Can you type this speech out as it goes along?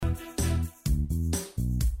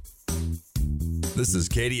This is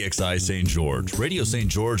KDXI St. George, Radio St.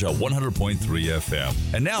 George at 100.3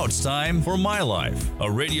 FM. And now it's time for My Life,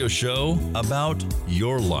 a radio show about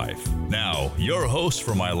your life. Now, your host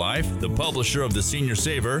for My Life, the publisher of The Senior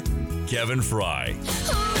Saver, Kevin Fry.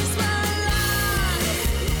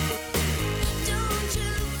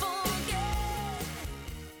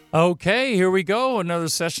 Okay, here we go. Another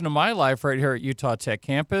session of My Life right here at Utah Tech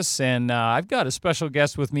Campus. And I've got a special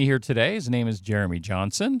guest with me here today. His name is Jeremy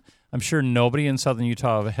Johnson. I'm sure nobody in Southern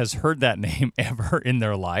Utah has heard that name ever in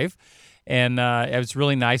their life. And it was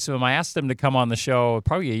really nice of him. I asked him to come on the show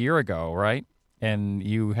probably a year ago, right? And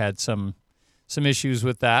you had some issues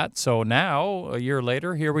with that. So now, a year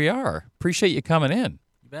later, here we are. Appreciate you coming in.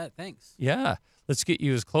 You bet. Thanks. Yeah. Let's get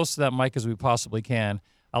you as close to that mic as we possibly can.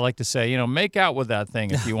 I like to say, make out with that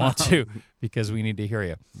thing if you want to, because we need to hear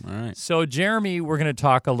you. All right. So, Jeremy, we're going to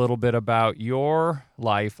talk a little bit about your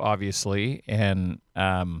life, obviously, and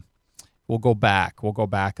we'll go back. We'll go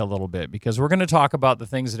back a little bit because we're going to talk about the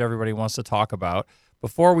things that everybody wants to talk about.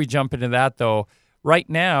 Before we jump into that, though, right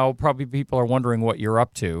now, probably people are wondering what you're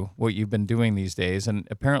up to, what you've been doing these days, and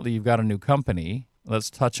apparently you've got a new company. Let's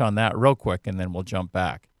touch on that real quick, and then we'll jump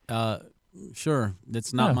back. Sure.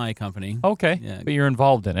 It's not my company. Okay, Yeah. But you're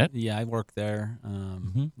involved in it. Yeah, I work there.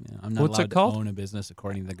 I'm not What's it allowed called? to own a business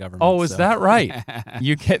according to the government. Oh, is so. that right?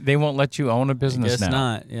 They won't let you own a business I guess now.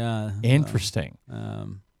 not. Yeah. Interesting.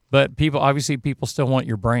 Um, But people still want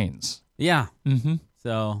your brains. yeah. Mm-hmm.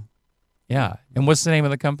 So Yeah. And what's the name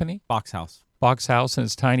of the company? Box House. Box House, and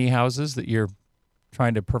it's tiny houses that you're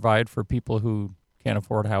trying to provide for people who can't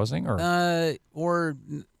afford housing, Or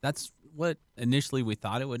that's what initially we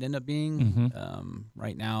thought it would end up being.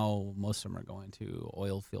 Right now, most of them are going to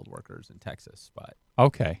oil field workers in Texas. But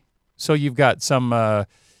okay. So you've got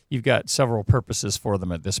several purposes for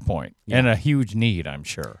them at this point, and a huge need, I'm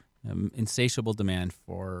sure. Insatiable demand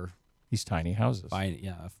for These tiny houses.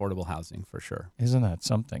 affordable housing for sure. Isn't that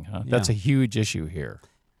something, huh? Yeah. That's a huge issue here.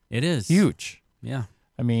 It is Huge. Yeah.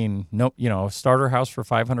 I mean, no, a starter house for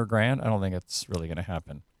 $500,000. I don't think it's really going to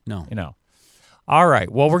happen. No. All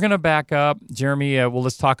right. Well, we're going to back up, Jeremy.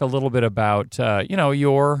 Let's talk a little bit about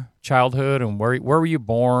your childhood and where were you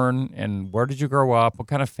born and where did you grow up? What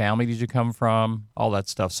kind of family did you come from? All that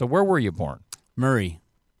stuff. So, where were you born? Murray,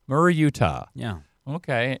 Utah. Yeah.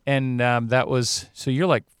 Okay. And so you're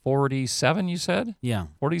like 47, you said? Yeah.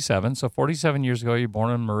 47. So 47 years ago, you're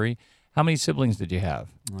born in Murray. How many siblings did you have?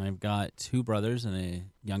 I've got 2 brothers and a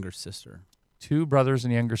younger sister. 2 brothers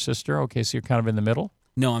and a younger sister. Okay, so you're kind of in the middle?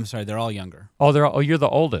 No, I'm sorry. They're all younger. Oh, you're the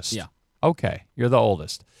oldest? Yeah. Okay, you're the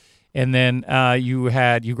oldest. And then you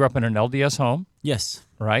grew up in an LDS home, Yes.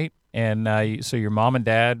 right? And so your mom and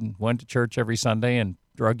dad went to church every Sunday and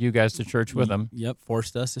drug you guys to church with them. Yep.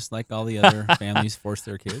 Forced us just like all the other families force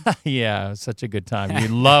their kids. Yeah, it was such a good time. You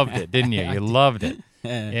loved it, didn't you? You loved it.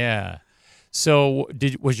 Yeah. So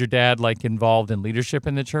was your dad involved in leadership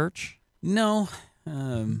in the church? No.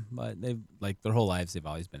 But they've their whole lives they've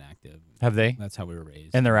always been active. Have they? That's how we were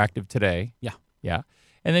raised. And they're active today? Yeah. Yeah.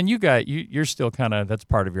 And then you're still kind of, that's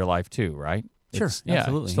part of your life too, right? Sure,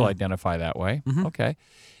 absolutely, Still yeah. identify that way. Mhm. Okay.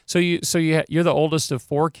 So you're the oldest of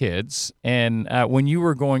 4 kids, and when you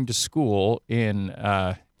were going to school in,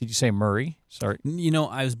 did you say Murray? Sorry.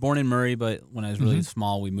 I was born in Murray, but when I was really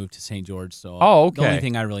small, we moved to St. George. So Oh, okay. the only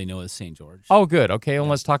thing I really know is St. George. Oh, good. Okay, well,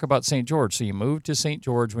 let's talk about St. George. So you moved to St.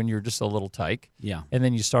 George when you were just a little tyke, Yeah. and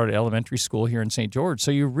then you started elementary school here in St. George.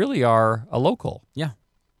 So you really are a local. Yeah.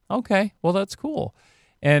 Okay, well, that's cool.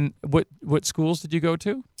 And what schools did you go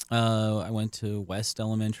to? I went to West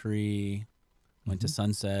Elementary, went to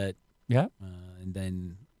Sunset, Yeah. and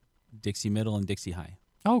then Dixie Middle and Dixie High.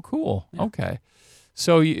 Oh, cool. Yeah. Okay.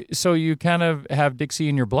 So you kind of have Dixie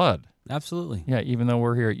in your blood. Absolutely. Yeah, even though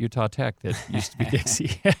we're here at Utah Tech, that used to be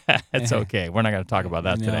Dixie. It's okay. We're not going to talk about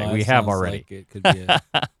that today. No, We it have sounds already. like it could be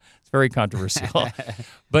It's very controversial.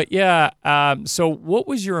 But yeah, so what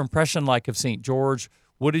was your impression like of St. George?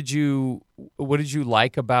 What did you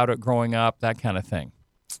like about it growing up? That kind of thing.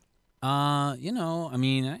 I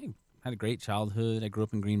had a great childhood. I grew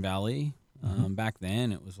up in Green Valley. Back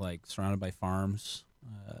then, it was surrounded by farms.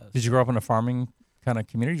 Did you grow up in a farming kind of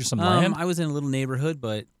community or some land? I was in a little neighborhood,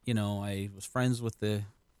 but I was friends with the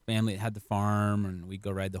family that had the farm, and we'd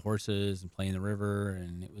go ride the horses and play in the river,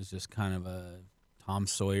 and it was just kind of a Tom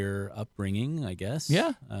Sawyer upbringing, I guess.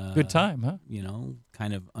 Yeah, good time, huh?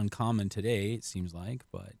 Kind of uncommon today, it seems like,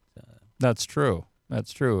 but That's true.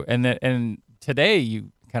 That's true. And today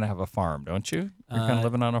you kind of have a farm, don't you? You're kind of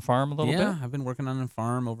living on a farm a little bit? Yeah, I've been working on a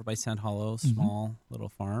farm over by Sand Hollow, small little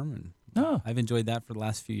farm, and Oh. I've enjoyed that for the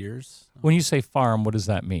last few years. When you say farm, what does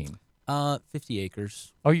that mean? 50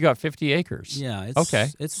 acres. Oh, you got 50 acres. Yeah, it's Okay.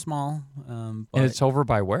 It's small, And but it's over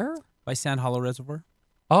by where? by Sand Hollow Reservoir.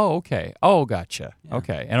 Oh, okay. Oh, gotcha. Yeah.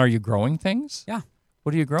 Okay. And are you growing things? Yeah.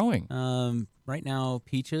 What are you growing? Right now,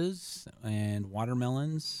 peaches and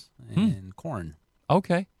watermelons and corn.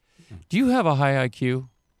 Okay. Do you have a high IQ?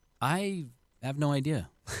 I have no idea.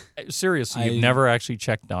 Seriously, you've I- never actually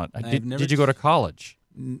checked on. I've never Did you go to college?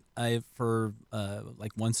 For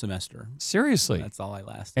like one semester. Seriously. That's all I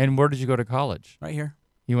lasted. And where did you go to college? Right here.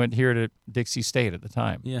 You went here to Dixie State at the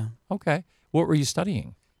time. Yeah. Okay. What were you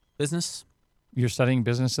studying? Business. You're studying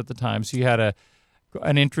business at the time, so you had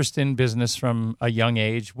an interest in business from a young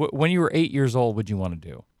age. When you were 8 years old, what did you want to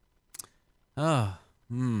do? Oh,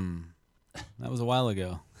 that was a while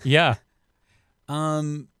ago. Yeah.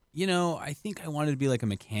 I think I wanted to be like a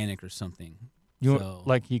mechanic or something. You So-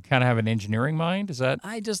 like you kind of have an engineering mind? Is that?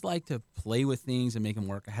 I just like to play with things and make them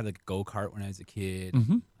work. I had like a go-kart when I was a kid.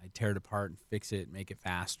 Mhm. I'd tear it apart and fix it, make it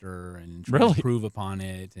faster, and try Really? to improve upon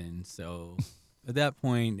it. And so at that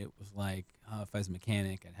point, it was like, if I was a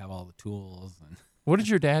mechanic, I'd have all the tools. And What did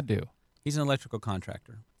your dad do? he's an electrical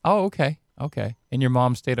contractor. Oh, okay. Okay. And your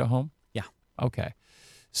mom stayed at home? Yeah. Okay.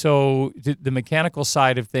 So the mechanical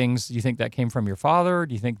side of things, do you think that came from your father?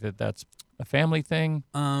 Do you think that that's a family thing?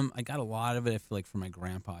 I got a lot of it, I feel like, from my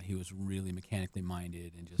grandpa. He was really mechanically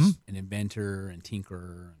minded and just an inventor and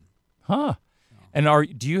tinkerer. Huh. And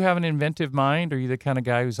do you have an inventive mind? Are you the kind of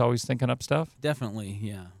guy who's always thinking up stuff? Definitely,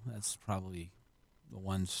 yeah. That's probably the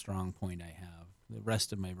one strong point I have. The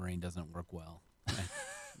rest of my brain doesn't work well.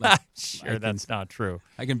 Sure, that's not true.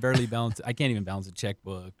 I can barely balance. I can't even balance a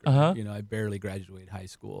checkbook. Or, Uh-huh. I barely graduated high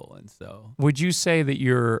school, and so Would you say that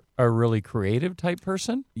you're a really creative type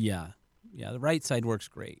person? yeah. The right side works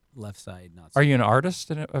great. Left side not. So Are you an artist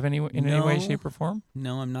in any way, No. shape, or form?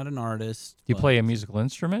 No, I'm not an artist. Do you but- play a musical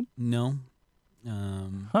instrument? No.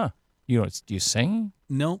 Huh. Do you sing?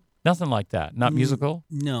 No. Nothing like that. Not musical.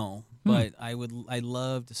 No. But I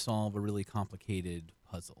love to solve a really complicated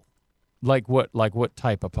puzzle. Like what? Like what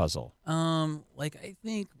type of puzzle? I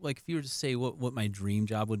think if you were to say what my dream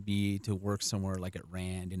job would be, to work somewhere like at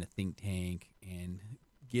Rand in a think tank and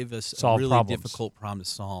give us Solve a really problems. difficult problem to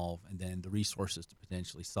solve, and then the resources to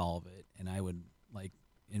potentially solve it. And I would,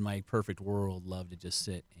 in my perfect world, love to just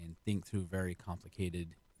sit and think through very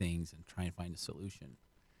complicated things and try and find a solution.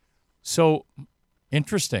 So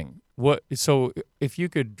interesting. So if you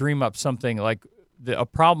could dream up something like a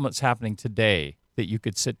problem that's happening today that you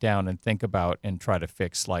could sit down and think about and try to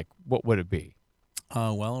fix, like what would it be?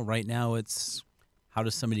 Well, right now it's, how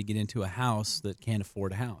does somebody get into a house that can't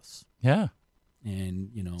afford a house? Yeah, And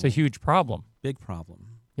it's a huge problem. big problem.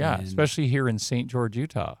 Yeah, And- especially here in St. George,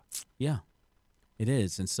 Utah. Yeah, it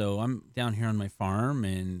is. And so I'm down here on my farm,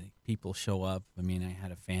 and people show up. I mean, I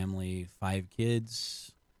had a family, 5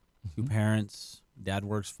 kids, 2 parents. Dad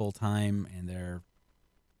works full time, and they're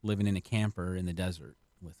living in a camper in the desert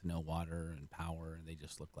with no water and power, and they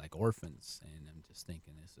just look like orphans. And I'm just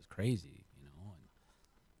thinking, this is crazy, And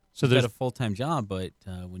So he's there's got a full-time job, but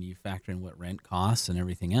when you factor in what rent costs and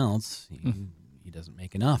everything else, he doesn't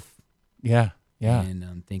make enough. yeah. And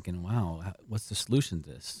I'm thinking, wow, what's the solution to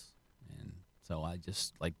this? And so I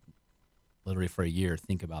just literally for a year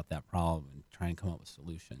think about that problem and try and come up with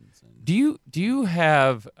solutions. And Do you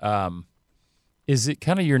have is it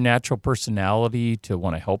kind of your natural personality to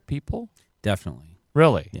want to help people? definitely,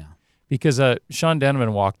 Really? yeah. Because Sean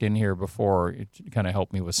Denman walked in here before. It kind of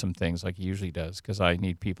helped me with some things like he usually does, because I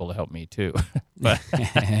need people to help me too.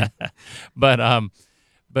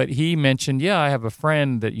 But he mentioned, I have a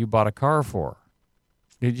friend that you bought a car for.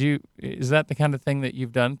 Is that the kind of thing that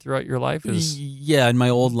you've done throughout your life? Yeah, in my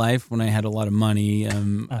old life when I had a lot of money,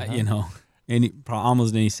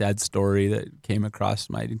 almost any sad story that came across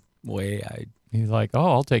my way, He's like,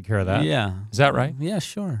 I'll take care of that. yeah. Is that right? Yeah,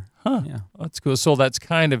 sure. Huh. Yeah, That's cool. So that's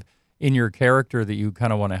kind of in your character that you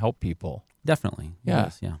kind of want to help people. definitely. Yeah.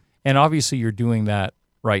 Yes, yeah. And obviously you're doing that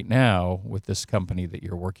right now with this company that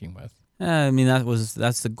you're working with. I mean,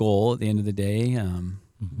 that's the goal at the end of the day.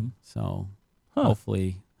 So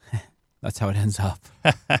hopefully that's how it ends up.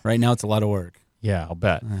 Right now it's a lot of work. Yeah, I'll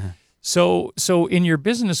bet. So in your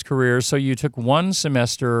business career, so you took one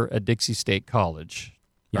semester at Dixie State College,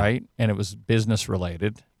 Yeah. right? And it was business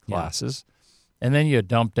related Yeah. classes. And then you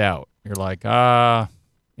dumped out. You're like, I'm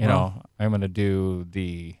going to do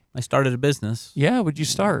the... I started a business. Yeah, would you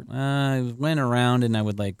start? I went around and I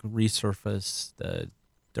would resurface the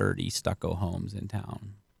dirty stucco homes in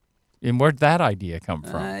town. And where'd that idea come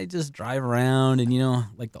from? I just drive around and,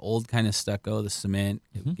 the old kind of stucco, the cement,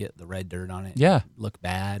 it would get the red dirt on it. Yeah. Look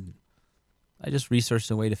bad. I just researched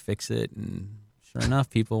a way to fix it, and sure enough,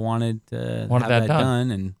 people wanted to Wanted have that that done.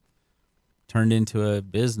 done. And turned into a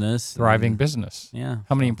business. Thriving and, business. Yeah.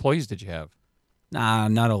 How many employees did you have? Nah,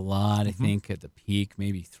 not a lot. I Mm-hmm. think at the peak,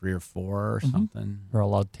 maybe 3 or 4 or something. Or a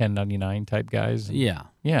lot of 1099 type guys? Yeah.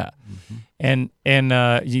 Yeah. Mm-hmm.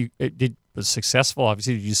 And you it was successful.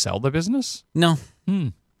 Obviously, did you sell the business? No.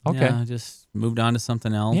 Okay. Yeah, just moved on to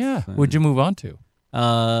something else. Yeah. What'd you move on to?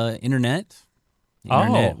 Internet. Oh.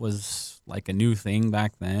 Internet was like a new thing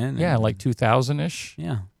back then. Yeah, and- like 2000-ish.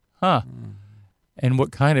 Yeah. Huh. And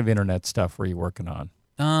what kind of internet stuff were you working on?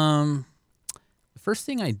 The first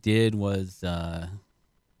thing I did was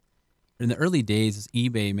in the early days,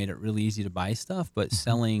 eBay made it really easy to buy stuff, but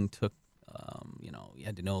selling took, you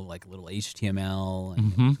had to know like a little HTML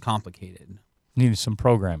and it was complicated. Needed some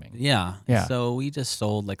programming. Yeah. Yeah. So we just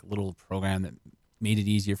sold like a little program that made it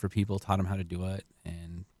easier for people, taught them how to do it,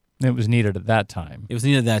 and It was needed at that time. it was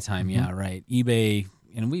needed at that time. Yeah, right. eBay,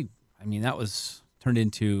 and that was turned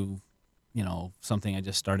into, something I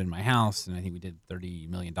just started in my house, and I think we did $30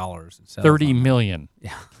 million in sales. 30 on that. million.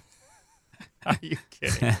 Yeah. Are you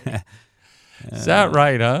kidding? Is that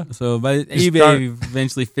right, huh? So, but You eBay start-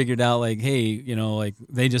 eventually figured out, like, hey, like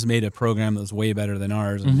they just made a program that was way better than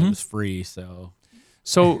ours, and it was free. So,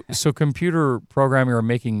 So computer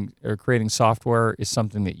programming or creating software is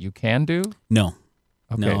something that you can do? no,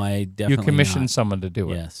 Okay. no, I You definitely commissioned not. someone to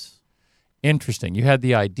do it. Yes, Interesting. You had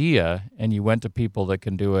the idea and you went to people that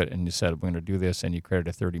can do it and you said, we're going to do this, and you created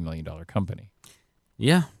a $30 million company.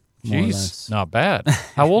 yeah, more or Jeez, less. not bad.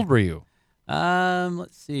 How old were you?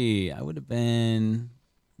 Let's see, I would have been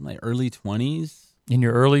in my early 20s. In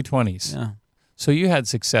your early 20s. Yeah, So you had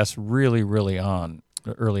success really, really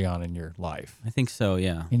early on in your life, I think so.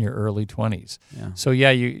 Yeah, in your early 20s. yeah. So yeah,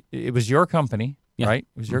 it was your company, Yeah. right?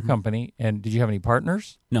 It was your company. And did you have any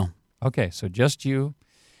partners? No, Okay, so just you.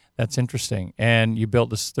 That's interesting. And you built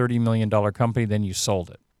this $30 million company, then you sold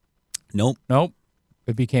it. nope, Nope.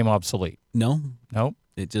 It became obsolete. no. Nope.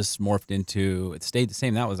 It just morphed into. It stayed the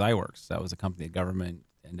same. That was iWorks. That was a company the government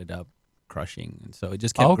ended up crushing, and so it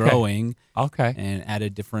just kept Okay. growing. Okay. And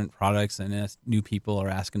added different products, and new people are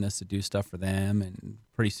asking us to do stuff for them, and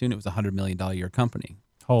pretty soon it was a $100 million a year company.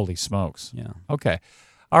 Holy smokes. Yeah. Okay.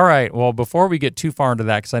 All right. Well, before we get too far into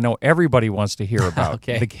that, because I know everybody wants to hear about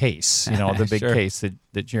Okay. the case, the big Sure. case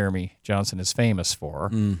that Jeremy Johnson is famous for.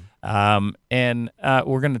 Mm. And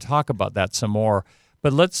we're going to talk about that some more.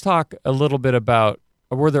 But let's talk a little bit about,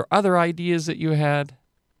 were there other ideas that you had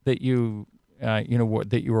that you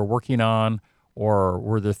were working on, or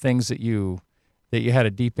were there things that you had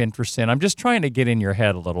a deep interest in? I'm just trying to get in your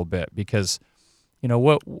head a little bit because,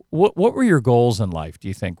 what were your goals in life, do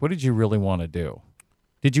you think? What did you really want to do?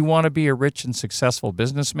 Did you want to be a rich and successful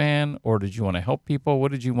businessman, or did you want to help people?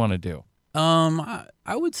 What did you want to do? I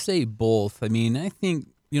would say both. I mean, I think,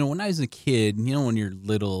 when I was a kid, when you're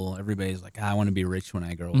little, everybody's like, I want to be rich when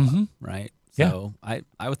I grow up, right? Yeah. So I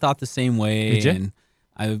thought the same way. Did you? And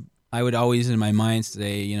I would always in my mind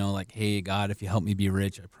say, like, hey, God, if you help me be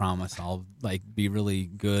rich, I promise I'll like be really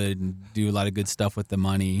good and do a lot of good stuff with the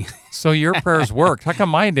money. So your prayers worked. How come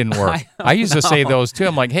mine didn't work? I used to say those too.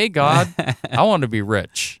 I'm like, hey, God, I want to be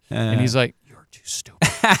rich. And he's like, you're too stupid.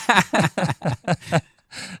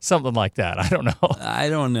 Something like that. I don't know. I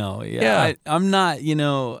don't know. Yeah. I'm not,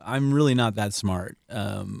 I'm really not that smart.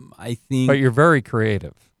 I think But you're very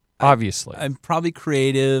creative, obviously. I'm probably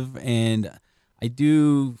creative, and I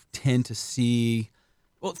do tend to see,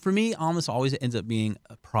 well, for me, almost always it ends up being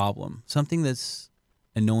a problem, something that's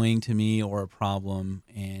annoying to me or a problem.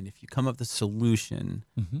 And if you come up with a solution,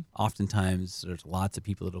 oftentimes there's lots of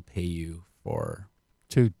people that'll pay you for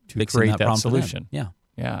to fixing create that that problem for them. solution. Yeah.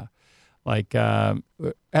 Yeah. Like, when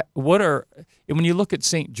you look at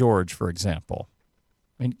St. George, for example,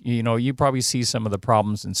 and you probably see some of the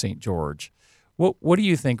problems in St. George. What do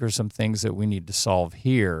you think are some things that we need to solve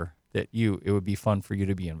here that it would be fun for you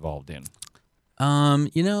to be involved in?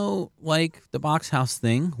 Like the box house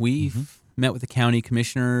thing, we've met with the county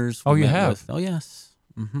commissioners. Oh, We you met have? with- yes.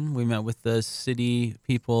 We met with the city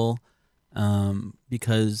people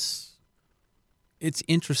because it's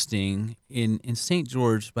interesting. In St.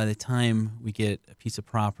 George, by the time we get a piece of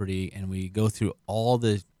property and we go through all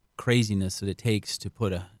the craziness that it takes to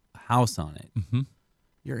put a house on it,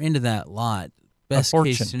 you're into that lot. Best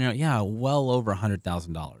fortune. case scenario, well over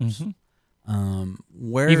 $100,000.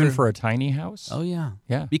 Where Even for a tiny house? Oh yeah.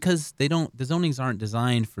 Yeah. Because the zonings aren't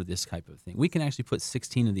designed for this type of thing. We can actually put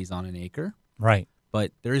 16 of these on an acre, Right.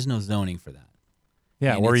 but there is no zoning for that.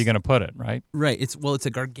 Yeah. And Where are you it's- going to put it, right? Right. It's a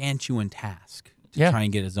gargantuan task to Yeah. try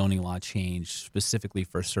and get a zoning law changed specifically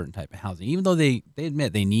for a certain type of housing. Even though they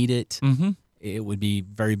admit they need it, it would be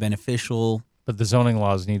very beneficial. But the zoning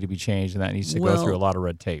laws need to be changed, and that needs to go through a lot of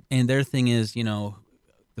red tape. And their thing is,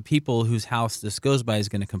 the the people whose house this goes by is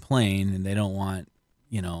going to complain, and they don't want,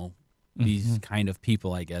 these kind of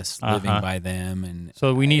people, I guess, living by them. And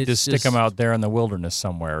So we need to it's stick them out there in the wilderness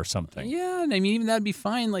somewhere or something. Yeah, and I mean, even that'd be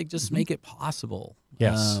fine. Like, just make it possible.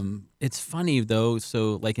 Yes. It's funny, though.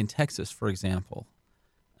 So, like in Texas, for example,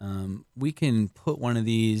 we can put one of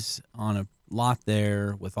these on a lot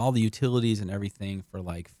there with all the utilities and everything for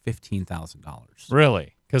like $15,000.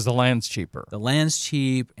 Really? Because the land's cheaper. The land's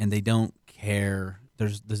cheap, and they don't care.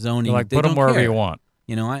 There's the zoning. You're like, they put them don't wherever care. you want.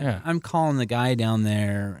 I'm calling the guy down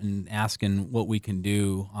there and asking what we can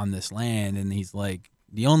do on this land, and he's like,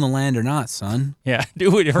 "Do you own the land or not, son? Yeah,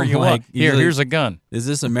 do whatever you want. Here's a gun. Is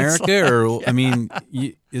this America or I mean,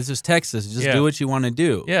 is this Texas? Just do what you want to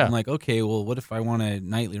do." Yeah. I'm like, okay, well, what if I want a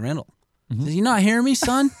nightly rental? Does you not hear me,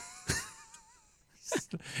 son?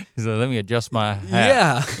 He said, let me adjust my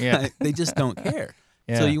hat. Yeah. They just don't care.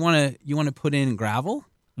 Yeah. So you want to put in gravel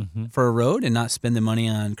for a road and not spend the money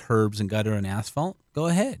on curbs and gutter and asphalt? Go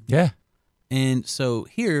ahead. Yeah. And so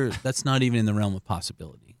here, that's not even in the realm of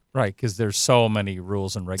possibility. Right, because there's so many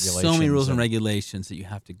rules and regulations. So many rules and regulations that you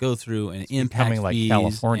have to go through, and impact becoming like fees,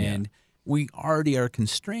 California. and we already are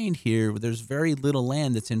constrained here. There's very little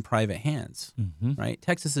land that's in private hands, right?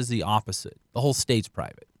 Texas is the opposite. The whole state's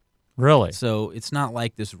private. Really? So it's not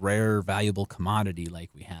like this rare, valuable commodity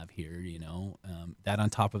like we have here, that on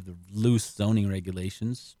top of the loose zoning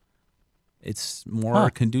regulations, it's more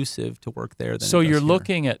conducive to work there than So it does you're here.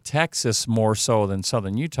 looking at Texas more so than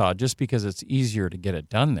Southern Utah just because it's easier to get it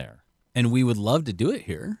done there. And we would love to do it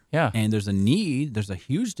here. Yeah. And there's a need. There's a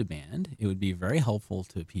huge demand. It would be very helpful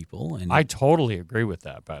to people. And I totally agree with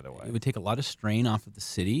that, by the way. it would take a lot of strain off of the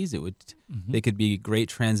cities. It would. They could be great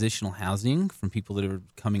transitional housing from people that are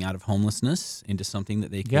coming out of homelessness into something that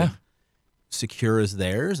they could secure as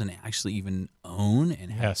theirs and actually even own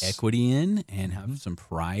and have equity in and have some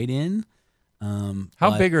pride in.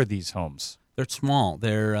 How big are these homes? They're small.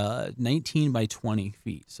 They're 19 by 20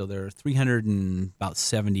 feet. So they're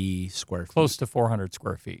 370 square feet. Close to 400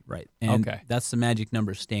 square feet. Right. And Okay. that's the magic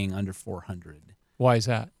number, staying under 400. Why is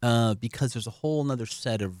that? Because there's a whole other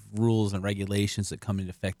set of rules and regulations that come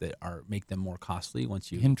into effect that make them more costly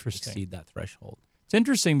once you exceed that threshold. It's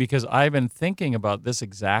interesting because I've been thinking about this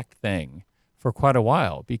exact thing for quite a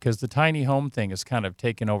while because the tiny home thing has kind of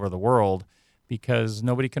taken over the world because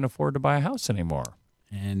nobody can afford to buy a house anymore.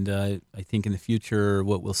 And I think in the future,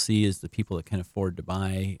 what we'll see is the people that can afford to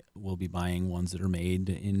buy will be buying ones that are made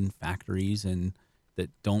in factories and that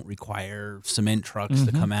don't require cement trucks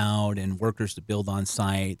to come out and workers to build on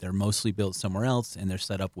site. They're mostly built somewhere else, and they're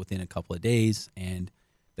set up within a couple of days. And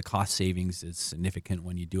the cost savings is significant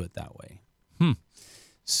when you do it that way.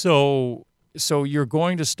 So you're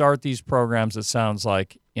going to start these programs, it sounds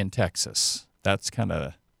like, in Texas. That's kind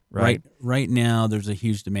of right. Right now, there's a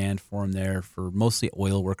huge demand for them there for mostly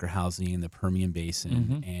oil worker housing in the Permian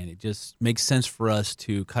Basin, and it just makes sense for us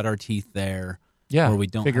to cut our teeth there, where we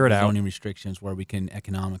don't figure have it out. zoning restrictions, where we can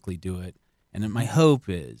economically do it. And then my hope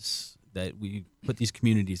is that we put these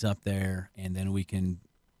communities up there, and then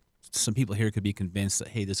some people here could be convinced that,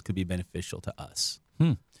 hey, this could be beneficial to us.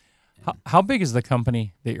 How big is the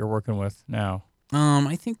company that you're working with now?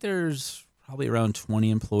 I think there's probably around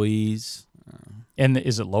 20 employees. And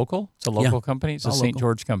is it local? It's a local company? It's a all St. local.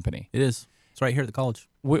 George company. It is. It's right here at the college.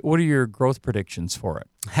 What are your growth predictions for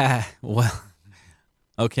it? Well,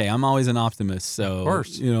 okay, I'm always an optimist. So, Of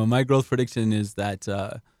course. My growth prediction is that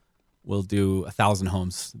we'll do 1,000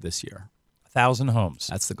 homes this year. 1,000 homes.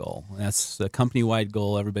 That's the goal. That's the company-wide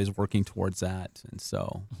goal. Everybody's working towards that. And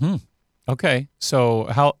so, Okay.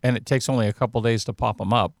 So and it takes only a couple days to pop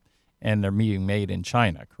them up, and they're being made in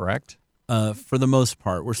China, correct? for the most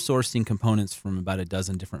part, we're sourcing components from about a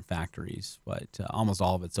dozen different factories, but almost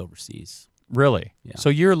all of it's overseas. Really? Yeah. So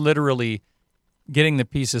you're literally getting the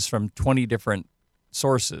pieces from 20 different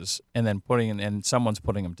sources and then and someone's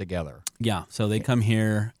putting them together. Yeah. So they come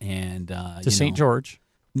here and To St. George?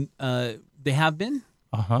 They have been,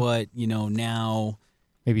 but now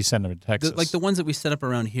Maybe send them to Texas. the ones that we set up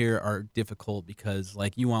around here are difficult because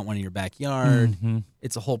you want one in your backyard. Mm-hmm.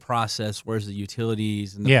 It's a whole process. Where's the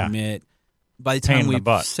utilities and the Yeah. permit? By the Pain time in the we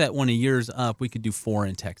butt. set one of yours up, we could do 4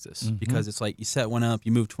 in Texas because it's you set one up,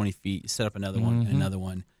 you move 20 feet, you set up another one, and another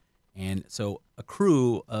one. And so a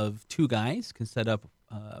crew of 2 guys can set up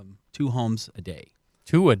 2 homes a day.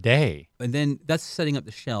 2 a day. And then that's setting up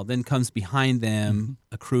the shell. Then comes behind them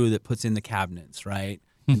a crew that puts in the cabinets, right?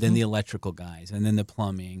 And then the electrical guys, and then the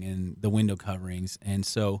plumbing and the window coverings. And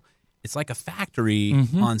so it's like a factory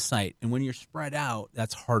on site. And when you're spread out,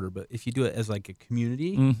 that's harder. But if you do it as a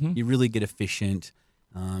community, you really get efficient.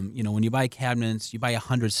 When you buy cabinets, you buy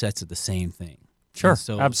 100 sets of the same thing. Sure, And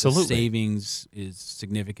so absolutely. the savings is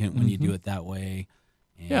significant when you do it that way.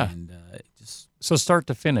 And it just So start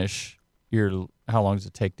to finish, how long does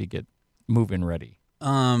it take to get move-in ready?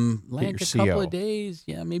 like your a couple CO. of days,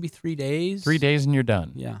 maybe 3 days. 3 days and you're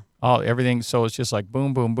done. Yeah. Everything. So it's just like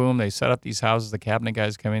boom, boom, boom. They set up these houses. The cabinet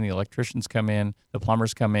guys come in. The electricians come in. The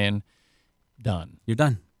plumbers come in. Done You're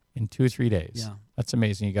done. in 2 or 3 days. Yeah. That's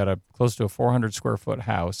amazing. You got close to a 400 square foot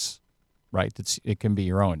house, right? It can be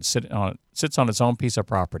your own. Sits on its own piece of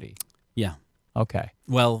property. Yeah. Okay.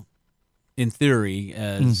 Well, in theory,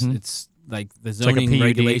 as it's like the like a zoning PUD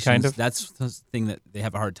regulations, kind of? that's the thing that they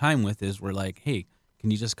have a hard time with is we're like, hey,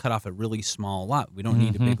 can you just cut off a really small lot? We don't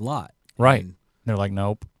need a big lot. Right. And They're like,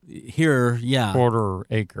 nope. here, yeah. Quarter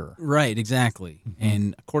acre. Right, exactly.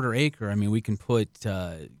 And a quarter acre, I mean, we can put,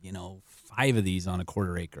 5 of these on a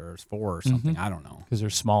quarter acre or 4 or something. I don't know. Because they're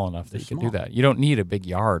small enough that They're you can small. do that. You don't need a big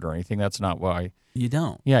yard or anything. That's not why. You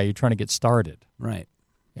don't. Yeah, you're trying to get started. Right.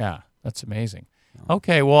 Yeah, that's amazing.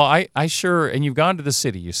 Okay, well, I sure, and you've gone to the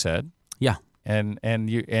city, you said, Yeah. and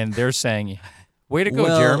they're saying, way to go,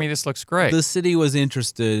 Well, Jeremy, this looks great. The city was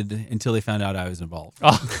interested until they found out I was involved.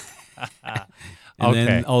 Oh. And then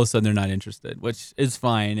Okay. all of a sudden they're not interested, which is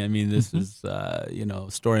fine. I mean, this is,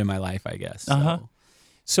 story of my life, I guess. So. Uh-huh.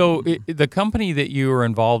 So the company that you were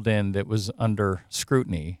involved in that was under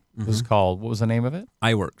scrutiny was called, what was the name of it?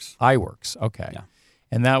 iWorks. iWorks. Okay. Yeah.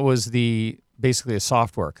 And that was basically a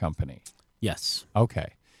software company. Yes.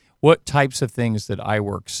 Okay. What types of things did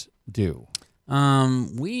iWorks do?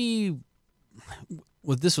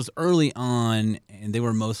 This was early on, and they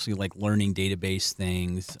were mostly like learning database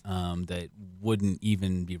things that wouldn't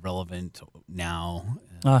even be relevant now.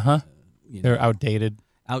 Uh-huh. You They're know, outdated.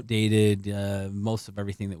 outdated. Most of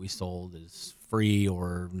everything that we sold is free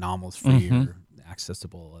or nominal free or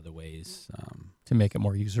accessible other ways. To make it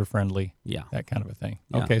more user-friendly. Yeah. That kind of a thing.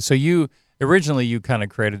 Yeah. Okay. So you kind of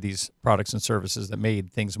created these products and services that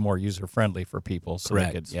made things more user-friendly for people. So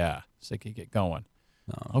Correct. they could get going.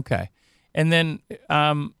 Okay. And then,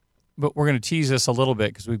 but we're going to tease this a little bit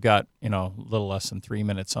because we've got, a little less than 3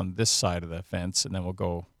 minutes on this side of the fence, and then we'll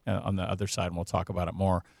go on the other side and we'll talk about it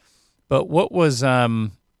more. But what was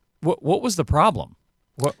the problem?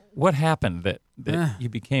 What happened that you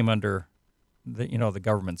became under the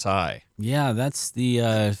government's eye? Yeah, that's the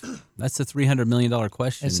 $300 million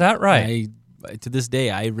question. Is that right? To this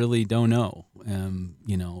day, I really don't know.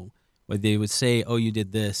 But they would say, "Oh, you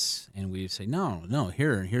did this," and we would say, "No,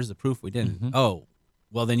 here's the proof we didn't." Oh,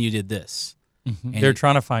 well, then you did this. And They're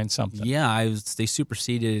trying to find something. Yeah, they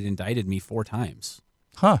superseded, indicted me 4 times,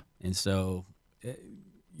 Huh. and so, it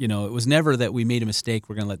was never that we made a mistake.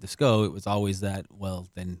 We're going to let this go. It was always that, well,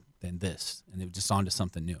 then this, and it was just on to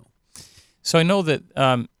something new. So I know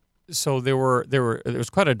that. So there was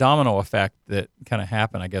quite a domino effect that kind of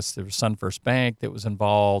happened. I guess there was SunFirst Bank that was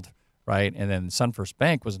involved, right? And then SunFirst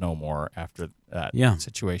Bank was no more after that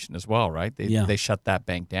situation as well, right? They shut that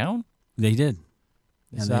bank down. They did.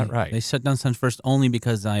 Is that right? They shut down SunFirst only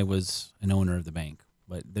because I was an owner of the bank,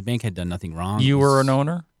 but the bank had done nothing wrong. You were an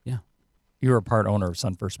owner? Yeah. You were a part owner of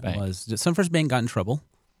SunFirst Bank. SunFirst Bank got in trouble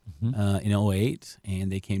in 2008,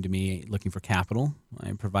 and they came to me looking for capital.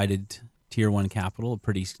 I provided Tier 1 capital, a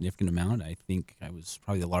pretty significant amount. I think I was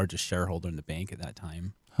probably the largest shareholder in the bank at that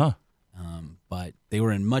time. Huh. But they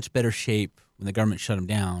were in much better shape when the government shut them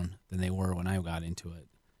down than they were when I got into it.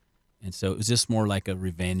 And so it was just more like a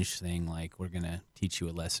revenge thing, like we're going to teach you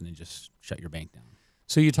a lesson and just shut your bank down.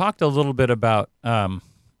 So you talked a little bit about,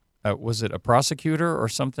 was it a prosecutor or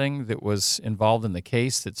something that was involved in the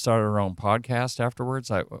case that started her own podcast afterwards?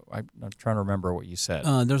 I'm trying to remember what you said.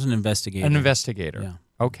 There's an investigator. An investigator.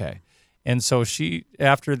 Yeah. Okay. And so she,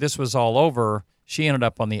 after this was all over, she ended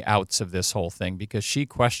up on the outs of this whole thing because she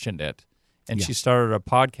questioned it. And she started a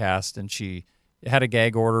podcast, and she had a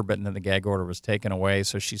gag order, but then the gag order was taken away,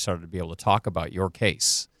 so she started to be able to talk about your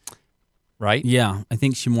case, right? Yeah, I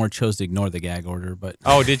think she more chose to ignore the gag order, but...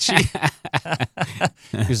 Oh, did she?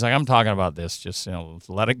 She's like, I'm talking about this, just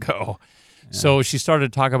let it go. Yeah. So she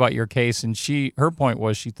started to talk about your case, and her point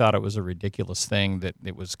was she thought it was a ridiculous thing, that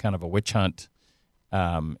it was kind of a witch hunt,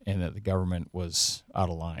 and that the government was out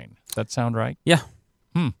of line. Does that sound right? Yeah.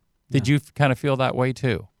 Did you kind of feel that way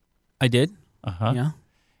too? I did. Uh-huh. Yeah.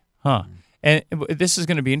 Huh. And this is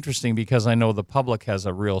going to be interesting because I know the public has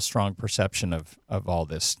a real strong perception of all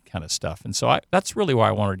this kind of stuff. And so that's really why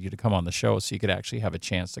I wanted you to come on the show, so you could actually have a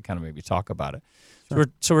chance to kind of maybe talk about it. Sure.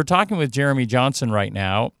 So we're talking with Jeremy Johnson right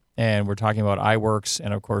now, and we're talking about iWorks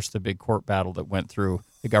and, of course, the big court battle that went through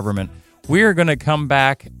the government. We are going to come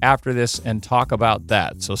back after this and talk about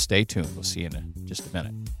that. So stay tuned. We'll see you in just a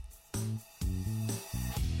minute.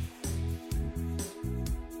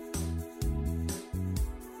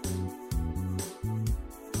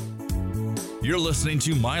 You're listening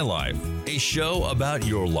to My Life, a show about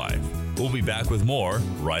your life. We'll be back with more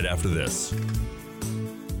right after this.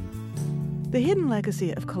 The hidden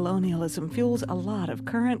legacy of colonialism fuels a lot of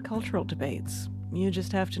current cultural debates. You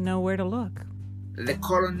just have to know where to look. The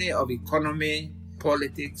colony of economy,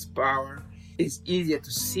 politics, power is easier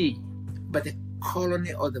to see, but the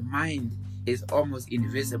colony of the mind is almost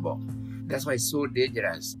invisible. That's why it's so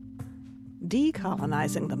dangerous.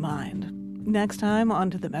 Decolonizing the mind. Next time on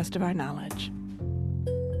To the Best of Our Knowledge.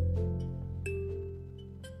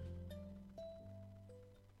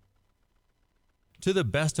 To the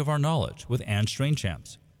Best of Our Knowledge with Anne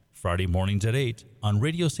Strainchamps. Friday mornings at 8 on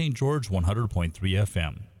Radio St. George 100.3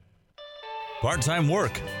 FM. Part-time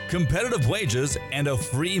work, competitive wages, and a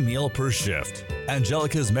free meal per shift.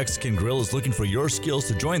 Angelica's Mexican Grill is looking for your skills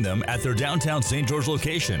to join them at their downtown St. George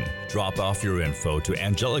location. Drop off your info to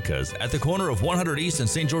Angelica's at the corner of 100 East and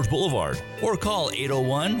St. George Boulevard or call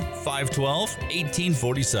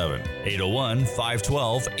 801-512-1847.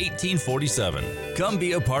 801-512-1847. Come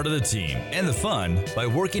be a part of the team and the fun by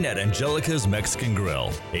working at Angelica's Mexican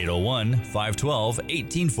Grill.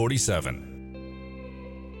 801-512-1847.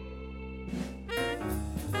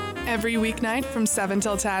 Every weeknight from 7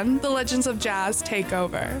 till 10, the Legends of Jazz take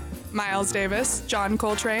over. Miles Davis, John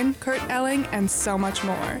Coltrane, Kurt Elling, and so much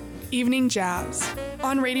more. Evening Jazz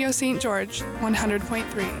on Radio St. George, 100.3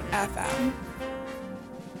 FM.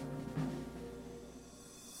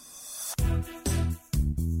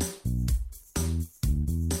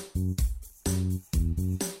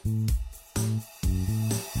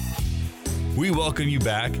 We welcome you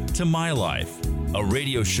back to My Life, a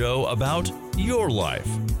radio show about your life.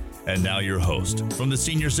 And now your host from the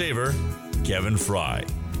Senior Saver, Kevin Fry.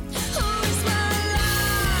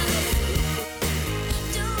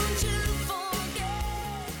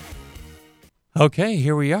 Okay,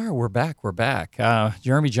 here we are. We're back.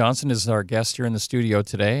 Jeremy Johnson is our guest here in the studio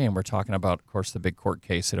today, and we're talking about, of course, the big court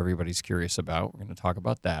case that everybody's curious about. We're going to talk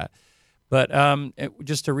about that. But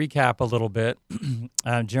just to recap a little bit,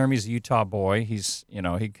 Jeremy's a Utah boy. He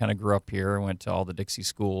kind of grew up here, went to all the Dixie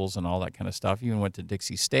schools and all that kind of stuff. He even went to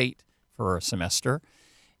Dixie State for a semester,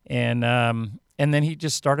 and then he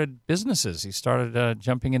just started businesses. He started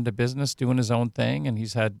jumping into business, doing his own thing, and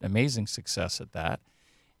he's had amazing success at that.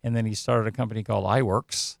 And then he started a company called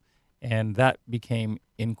iWorks, and that became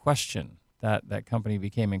in question. That company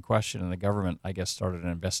became in question, and the government, I guess, started an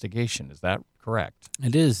investigation. Is that correct?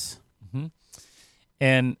 It is. Mm-hmm.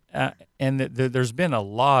 And there's been a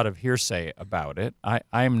lot of hearsay about it. I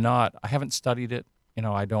haven't studied it.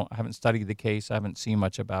 I haven't studied the case. I haven't seen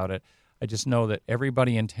much about it. I just know that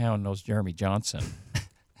everybody in town knows Jeremy Johnson,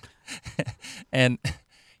 and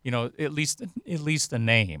at least the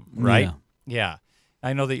name, right? Yeah.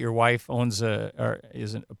 I know that your wife is a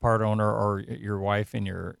part owner, or your wife and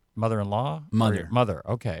your mother-in-law, mother,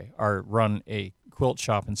 okay, run a quilt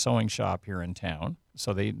shop and sewing shop here in town.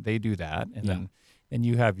 So they do that, and then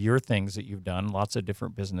you have your things that you've done, lots of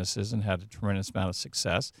different businesses, and had a tremendous amount of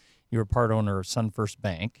success. You were part owner of SunFirst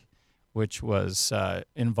Bank, which was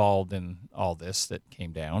involved in all this that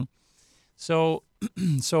came down. So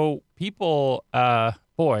people,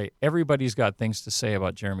 everybody's got things to say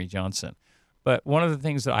about Jeremy Johnson. But one of the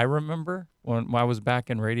things that I remember when I was back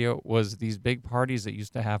in radio was these big parties that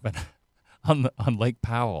used to happen on Lake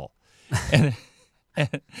Powell, and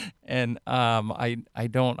I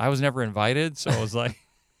was never invited, so it was like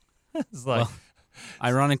well,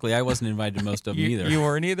 ironically, I wasn't invited to most of them either. You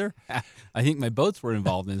weren't either? I think my boats were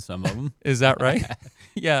involved in some of them. Is that right?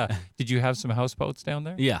 Yeah. Did you have some houseboats down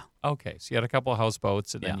there? Yeah. Okay, so you had a couple of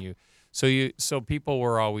houseboats, and then so people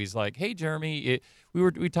were always like, "Hey, Jeremy."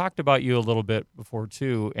 We talked about you a little bit before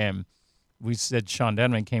too, and we said Sean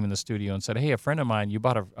Denman came in the studio and said, "Hey, a friend of mine, you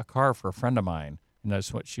bought a car for a friend of mine," and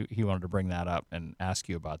that's what he wanted to bring that up and ask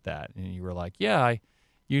you about that, and you were like, "Yeah."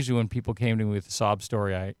 Usually when people came to me with a sob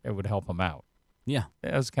story, I would help them out. Yeah,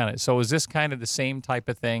 that was kind of. So is this kind of the same type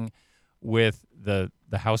of thing with the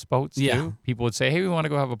houseboats too? Yeah. People would say, "Hey, we want to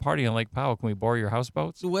go have a party on Lake Powell. Can we borrow your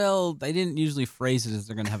houseboats?" Well, they didn't usually phrase it as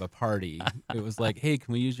they're going to have a party. It was like, "Hey,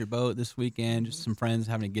 can we use your boat this weekend? Just some friends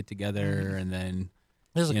having to get together," and then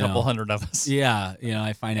there's a couple hundred of us. Yeah,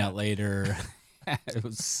 I find out later it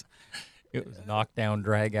was knock down,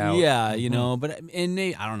 drag out. Yeah, but I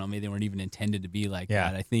don't know, maybe they weren't even intended to be like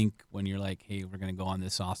that. I think when you're like, "Hey, we're going to go on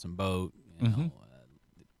this awesome boat,"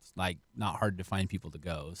 it's like not hard to find people to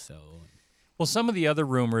go. So. Well, some of the other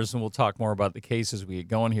rumors, and we'll talk more about the case as we get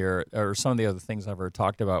going here, or some of the other things I've heard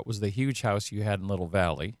talked about, was the huge house you had in Little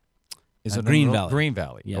Valley. Is it Green Valley? Green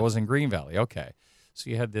Valley. Yeah. It was in Green Valley. Okay. So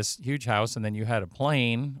you had this huge house, and then you had a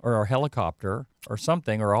plane or a helicopter or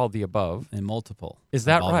something, or all the above. And multiple. Is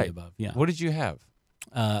that of all the right? above. Yeah. What did you have?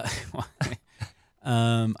 I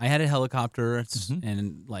had a helicopter,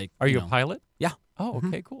 and like. Are you a know, pilot? Yeah. Oh,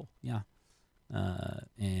 okay, cool. Yeah.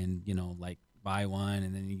 And like buy one,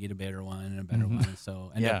 and then you get a better one and a better one.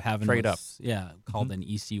 So end up having trade up. Called an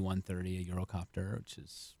EC-130, a Eurocopter, which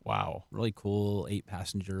is Wow. really cool,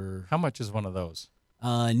 8-passenger. How much is one of those?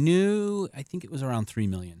 New, I think it was around $3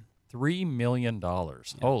 million. $3 million.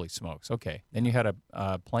 Holy smokes. Okay. Then you had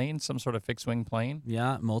a plane, some sort of fixed wing plane.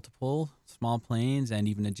 Yeah, multiple small planes and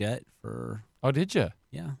even a jet for. Oh, did you?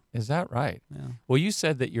 Yeah. Is that right? Yeah. Well, you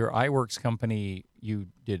said that your iWorks company, you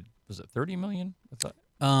did, was it 30 million? What's that?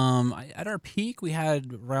 At our peak, we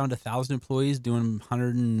had around 1,000 employees doing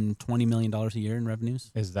 $120 million a year in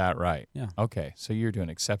revenues. Is that right? Yeah. Okay. So you're doing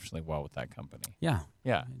exceptionally well with that company. Yeah.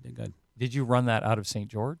 Yeah. I did good. Did you run that out of St.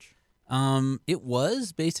 George? It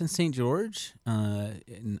was based in St. George,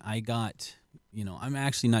 and I got, I'm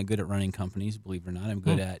actually not good at running companies, believe it or not. I'm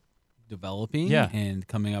good at developing and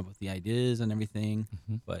coming up with the ideas and everything,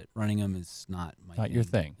 but running them is not my Not your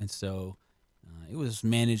thing. And so it was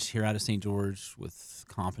managed here out of St. George with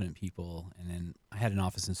competent people, and then I had an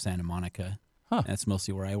office in Santa Monica. Huh. That's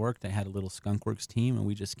mostly where I worked. I had a little Skunkworks team, and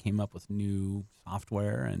we just came up with new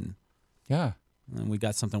software, and we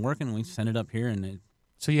got something working, and we sent it up here, and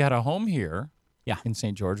So you had a home here Yeah. in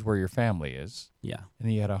St. George where your family is, yeah, and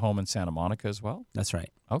then you had a home in Santa Monica as well? that's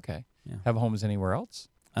right. Okay. Yeah. Have homes anywhere else?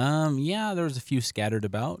 Yeah, there was a few scattered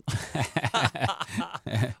about.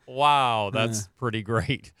 Wow, that's pretty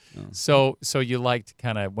great. So you liked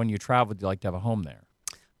kind of, when you traveled, you liked to have a home there?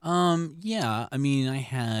 Yeah, I mean, I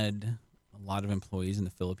had a lot of employees in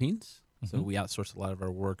the Philippines, so we outsourced a lot of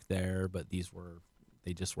our work there, but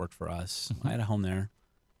they just worked for us. I had a home there.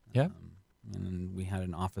 Yeah. And then we had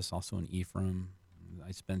an office also in Ephraim.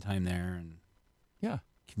 I spent time there, and Yeah.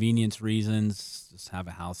 convenience reasons, just have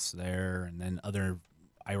a house there, and then other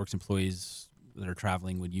iWorks employees that are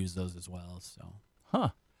traveling would use those as well. So Huh.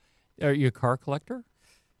 Are you a car collector?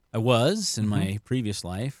 I was in my previous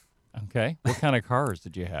life. Okay. What kind of cars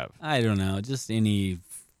did you have? I don't know, just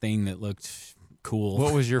anything that looked cool.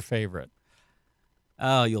 What was your favorite?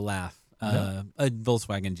 Oh, you'll laugh. No. A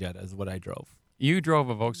Volkswagen Jetta is what I drove. You drove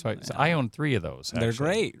a Volkswagen. So I own 3 of those. They're actually.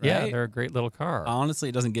 great, Yeah, right? they're a great little car. Honestly,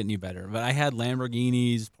 it doesn't get any better. But I had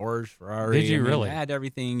Lamborghinis, Porsche, Ferrari. Did you really? I had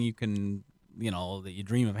everything you can, that you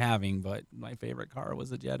dream of having. But my favorite car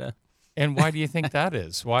was a Jetta. And why do you think that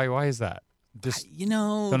is? Why is that? Just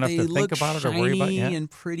don't have they to think look about it or shiny worry about it. Yeah. and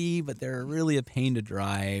pretty, but they're really a pain to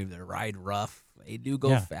drive. They ride rough. They do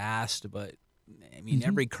go fast, but I mean,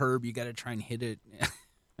 every curb you got to try and hit it.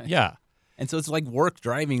 Yeah. And so it's like work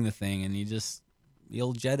driving the thing, and the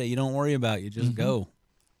old Jetta, you don't worry about. You just go.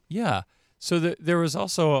 Yeah. So there was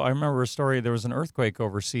also, I remember a story, there was an earthquake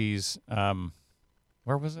overseas.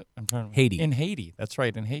 Where was it? I'm trying to Haiti. In Haiti. That's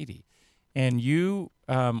right, in Haiti. And you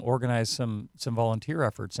organized some volunteer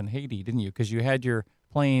efforts in Haiti, didn't you? Because you had your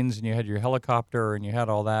planes and you had your helicopter and you had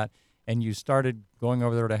all that, and you started going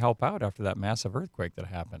over there to help out after that massive earthquake that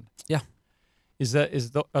happened. Yeah.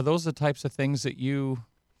 Are those the types of things that you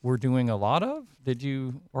were doing a lot of? Did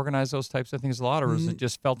you organize those types of things a lot, or was it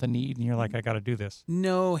just felt a need and you're like, I got to do this?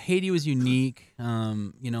 No, Haiti was unique.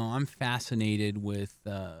 I'm fascinated with,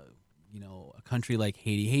 a country like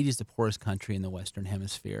Haiti. Haiti is the poorest country in the Western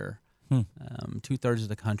Hemisphere. 2/3 of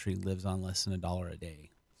the country lives on less than $1 a day.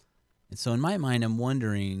 And so in my mind, I'm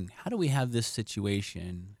wondering, how do we have this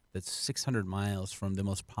situation that's 600 miles from the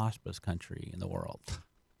most prosperous country in the world,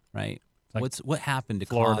 right? Like What happened to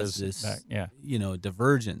Florida's cause this, back,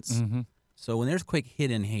 divergence? Mm-hmm. So when the earthquake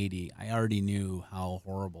hit in Haiti, I already knew how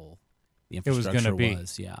horrible the was infrastructure gonna be.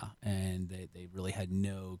 was. Yeah, and they really had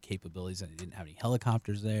no capabilities. They didn't have any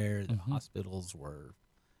helicopters there. The hospitals were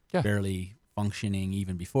barely functioning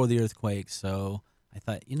even before the earthquake. So I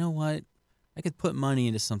thought, you know what? I could put money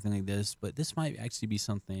into something like this, but this might actually be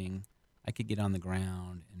something I could get on the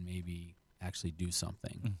ground and maybe actually do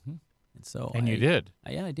something. Mm-hmm. And so You did.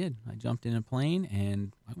 I did. I jumped in a plane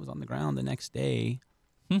and I was on the ground the next day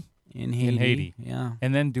in Haiti. In Haiti. Yeah.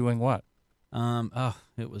 And then doing what?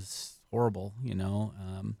 It was horrible,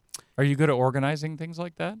 Are you good at organizing things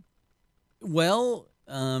like that? Well,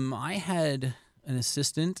 I had an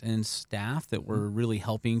assistant and staff that were really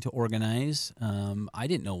helping to organize. I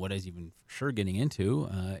didn't know what I was even for sure getting into.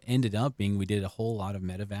 Ended up being we did a whole lot of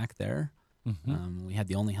medevac there. We had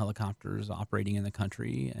the only helicopters operating in the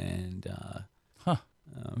country, and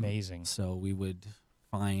Amazing. so we would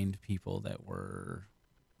find people that were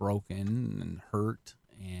broken and hurt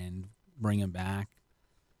and bring them back.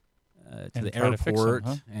 to the try to fix 'em, airport,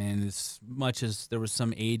 huh? and as much as there was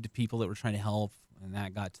some aid to people that were trying to help, and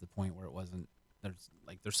that got to the point where it wasn't.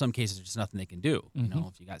 There's some cases there's just nothing they can do. You know,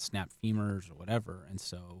 if you got snapped femurs or whatever, and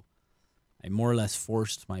so I more or less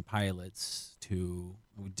forced my pilots to.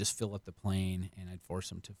 I would just fill up the plane, and I'd force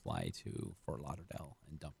them to fly to Fort Lauderdale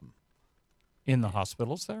and dump them. In the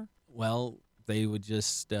hospitals there? Well, they would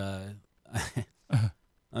just.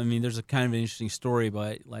 I mean, there's a kind of an interesting story,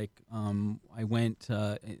 but like, I went.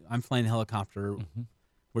 I'm flying the helicopter.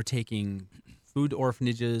 We're taking food to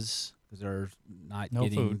orphanages because they're not No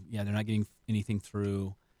getting. food. Yeah, they're not getting anything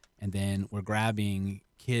through, and then we're grabbing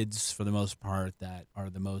kids for the most part that are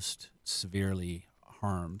the most severely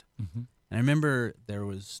harmed. And I remember there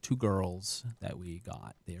was 2 girls that we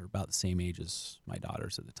got. They were about the same age as my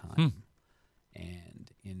daughters at the time.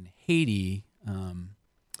 And in Haiti,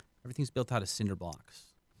 everything's built out of cinder blocks.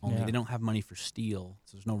 Only Yeah. they don't have money for steel,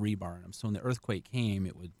 so there's no rebar in them. So when the earthquake came,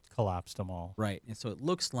 it would Collapsed them all. right, and so it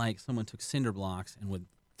looks like someone took cinder blocks and would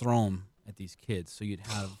throw them at these kids. So you'd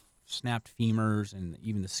have snapped femurs and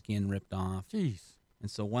even the skin ripped off. Jeez. And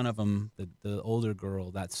so one of them, the older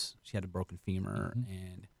girl, she had a broken femur,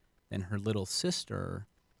 and then her little sister.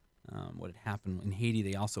 What had happened in Haiti?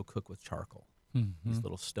 They also cook with charcoal, these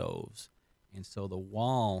little stoves, and so the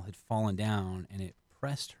wall had fallen down, and it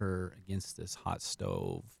pressed her against this hot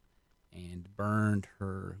stove, and burned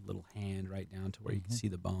her little hand right down to where you could see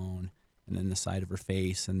the bone, and then the side of her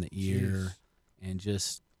face and the ear, and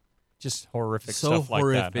just horrific so stuff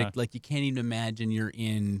horrific. like that. Huh? Like you can't even imagine you're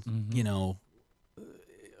in, you know,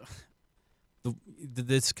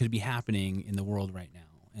 this could be happening in the world right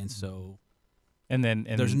now, and so And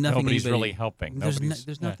there's nothing nobody's anybody- really helping. There's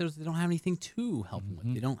Nobody's, they don't have anything to help them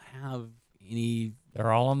with. They don't have any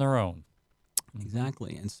they're all on their own.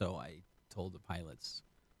 exactly, and so I told the pilots,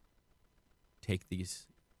 take these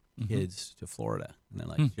kids to Florida, and they're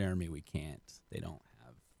like, Jeremy, we can't. They don't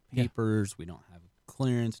have Yeah. papers. We don't have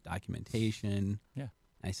clearance, documentation. Yeah.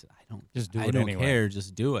 I said, I don't. Just do I it don't anyway. care.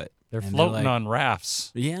 Just do it. They're And floating like, on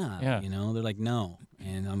rafts. Yeah, Yeah. you know, they're like, no.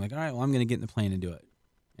 And I'm like, all right, well, I'm going to get in the plane and do it.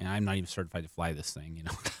 And I'm not even certified to fly this thing, you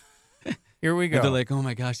know. Here we And go. they're like, oh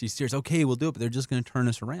my gosh, you serious? Okay, we'll do it, but they're just going to turn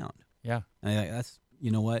us around. Yeah. And I'm like, that's,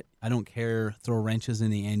 you know what? I don't care. Throw wrenches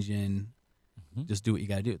in the engine. Just do what you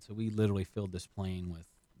got to do. So we literally filled this plane with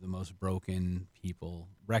the most broken people,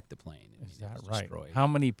 wrecked the plane. Is It that was right? destroyed. How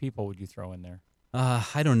many people would you throw in there?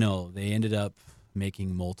 I don't know. They ended up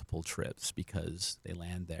making multiple trips because they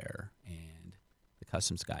land there, and the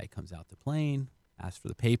customs guy comes out the plane, asks for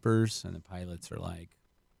the papers, and the pilots are like,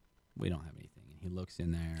 we don't have anything. And he looks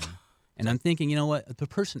in there, and I'm thinking, you know what? The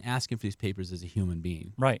person asking for these papers is a human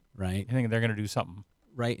being, Right. right? You think they're going to do something?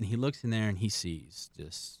 Right. And he looks in there, and he sees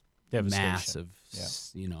just Devastation.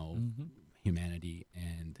 massive, you know, humanity,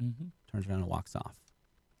 and turns around and walks off.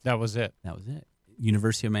 That was it. That was it.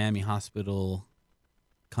 University of Miami Hospital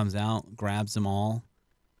comes out, grabs them all,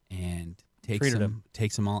 and takes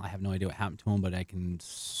them all. I have no idea what happened to them, but I can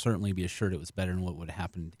certainly be assured it was better than what would have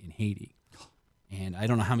happened in Haiti. And I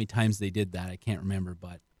don't know how many times they did that. I can't remember,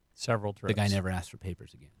 but Several trips. the guy never asked for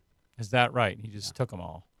papers again. Is that right? He just took them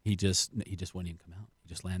all. He just wouldn't even come out. He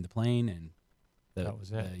just landed the plane, and That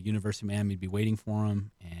was it. the University of Miami would be waiting for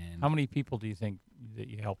him. And How many people do you think that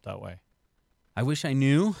you helped that way? I wish I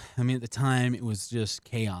knew. I mean, at the time, it was just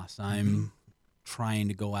chaos. I'm trying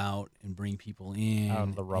to go out and bring people in Out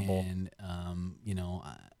of the rubble. and you know,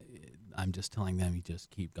 I'm just telling them, you just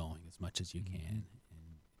keep going as much as you can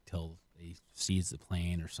until they seize the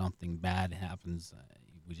plane or something bad happens.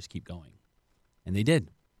 We just keep going, and they did.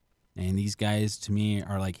 And these guys, to me,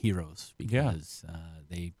 are like heroes because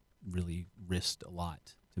they really risked a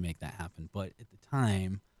lot to make that happen. But at the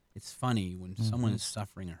time, it's funny when someone is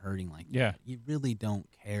suffering or hurting like that, you really don't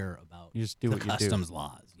care about You just do the what you do. customs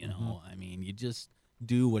laws. You know, I mean, you just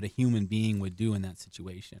do what a human being would do in that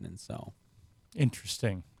situation. And so,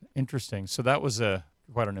 Interesting. So that was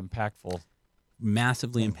quite an impactful.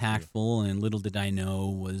 massively Thank you. impactful, and little did I know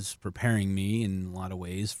was preparing me in a lot of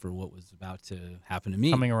ways for what was about to happen to me.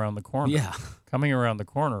 Coming around the corner. Yeah, Coming around the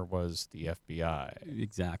corner was the FBI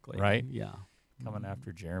exactly. Right? Yeah. coming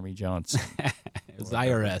after Jeremy Johnson. It was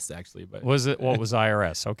IRS actually, but Was it? What was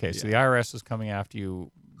IRS? Okay, so the IRS was coming after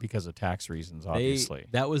you because of tax reasons, obviously.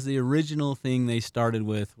 that was the original thing they started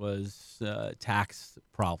with was tax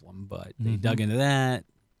problem, but they dug into that,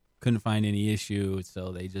 couldn't find any issue,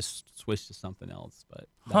 so they just switched to something else.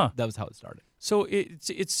 But that was how it started. So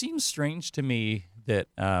it seems strange to me that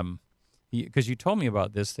because you told me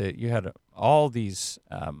about this, that you had all these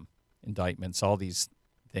indictments, all these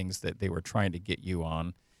things that they were trying to get you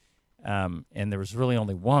on, and there was really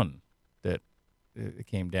only one that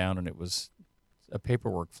came down, and it was a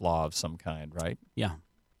paperwork flaw of some kind, right? Yeah.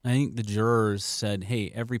 I think the jurors said,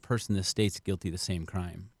 hey, every person in the state's guilty of the same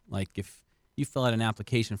crime. Like if you fill out an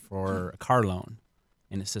application for a car loan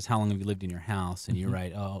and it says, how long have you lived in your house? And you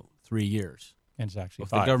write, 3 years. And it's actually If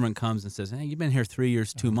 5. the government comes and says, hey, you've been here 3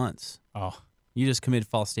 years, 2 months. Oh, You just committed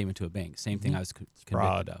false statement to a bank. Same thing I was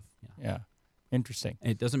Fraud. convicted of. Yeah. yeah. Interesting. And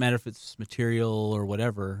it doesn't matter if it's material or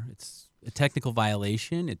whatever. It's a technical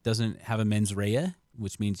violation. It doesn't have a mens rea,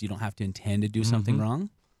 which means you don't have to intend to do something wrong.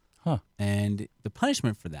 Huh. And the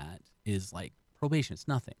punishment for that is like probation. It's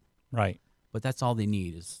nothing. Right. But that's all they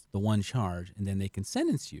need is the one charge, and then they can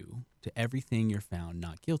sentence you to everything you're found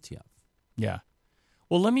not guilty of. Yeah.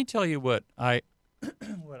 Well, let me tell you what I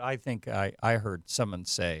think I heard someone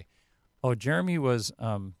say. Oh, Jeremy was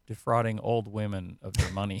defrauding old women of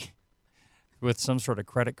their money with some sort of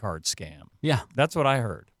credit card scam. Yeah. That's what I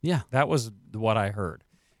heard. Yeah. That was what I heard.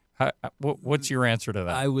 What's your answer to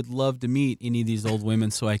that? I would love to meet any of these old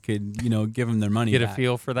women so I could, give them their money Get a back.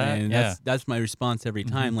 feel for that? And Yeah. that's my response every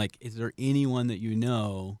time. Like, is there anyone that you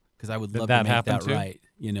know? Because I would love that to make happened that to? right,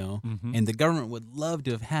 And the government would love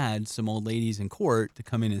to have had some old ladies in court to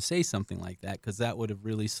come in and say something like that, because that would have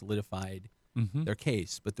really solidified their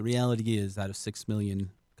case. But the reality is, out of 6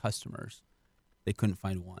 million customers, they couldn't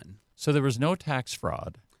find one. So there was no tax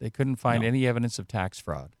fraud. They couldn't find No. any evidence of tax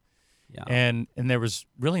fraud. Yeah. And there was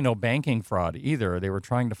really no banking fraud either. They were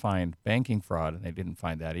trying to find banking fraud, and they didn't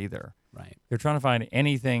find that either. Right. They're trying to find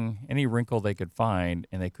anything, any wrinkle they could find,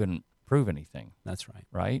 and they couldn't prove anything. That's right.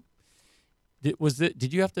 Right?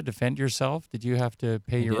 Did you have to defend yourself? Did you have to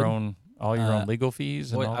pay did. all your own legal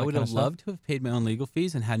fees? And Boy, all I that would kind have of stuff? loved to have paid my own legal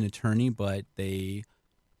fees and had an attorney, but they,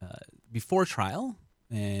 before trial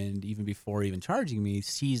and even before even charging me,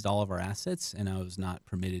 seized all of our assets, and I was not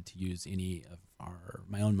permitted to use any of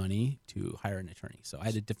my own money to hire an attorney. So I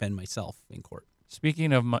had to defend myself in court.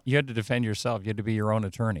 Speaking of, you had to defend yourself. You had to be your own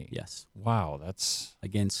attorney. Yes, Wow, that's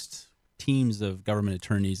against teams of government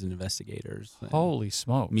attorneys and investigators. And holy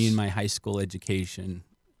smokes. me and my high school education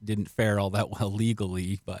didn't fare all that well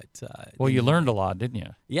legally, but Well, you learned a lot, didn't you?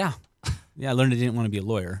 Yeah, I learned I didn't want to be a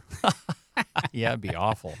lawyer. Yeah, it'd be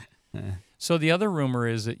awful. So the other rumor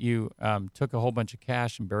is that you took a whole bunch of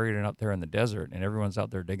cash and buried it out there in the desert, and everyone's out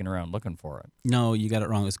there digging around looking for it. No, you got it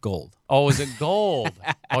wrong. It's gold. Oh, is it gold?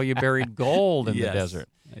 Oh, you buried gold in the Yes, desert.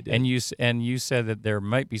 I did. And you said that there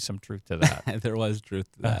might be some truth to that. There was truth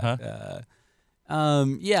to that.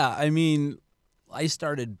 Yeah, I mean, I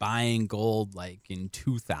started buying gold like in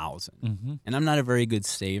 2000, and I'm not a very good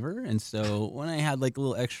saver, and so when I had like a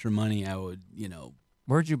little extra money, I would,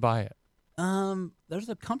 Where'd you buy it? there's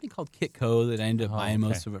a company called Kitco that I ended up buying okay.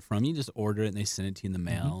 most of it from. You just order it and they send it to you in the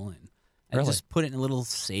mail, and I Really? just put it in a little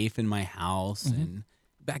safe in my house. And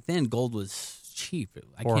back then, gold was cheap.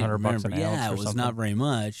 I can't $400 remember. an ounce Yeah, or it was something? not very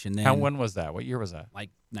much. And then When was that? What year was that? like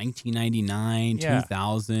 1999, Yeah.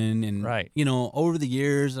 2000, and Right. over the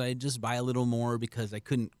years I just buy a little more because I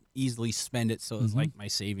couldn't easily spend it, so it was like my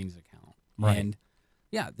savings account. Right. And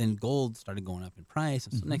yeah, then gold started going up in price,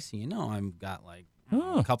 and so next thing you know, I've got like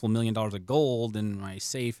Oh. a couple $1 million of gold in my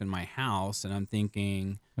safe in my house, and I'm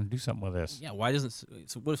thinking, I'm gonna do something with this. yeah, why doesn't?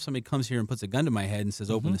 So what if somebody comes here and puts a gun to my head and says,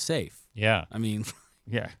 "Open the safe"? Yeah. I mean,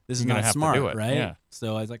 Yeah. this is You're gonna not have to smart, do it, right? Yeah.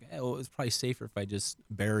 So I was like, well, it's probably safer if I just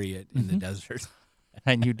bury it in the desert.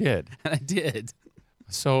 And you did. And I did.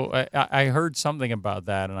 So I heard something about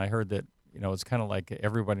that, and I heard that it's kind of like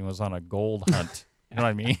everybody was on a gold hunt. You know what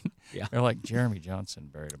I mean? Yeah. They're like, Jeremy Johnson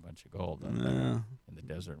buried a bunch of gold in the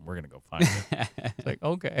desert, and we're gonna go find it. It's like,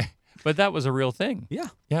 okay, but that was a real thing. Yeah.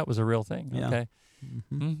 Yeah, it was a real thing. Yeah. Okay.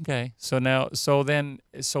 Okay. So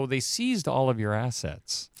they seized all of your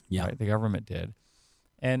assets. Yeah. Right? The government did.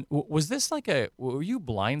 And was this were you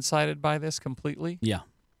blindsided by this completely? Yeah.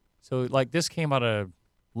 So like this came out of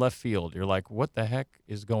left field. You're like, what the heck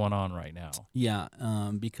is going on right now? Yeah,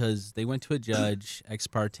 because they went to a judge ex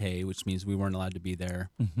parte, which means we weren't allowed to be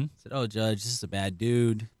there. Said, "Oh, judge, this is a bad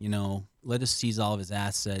dude. Let us seize all of his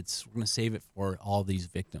assets. We're going to save it for all these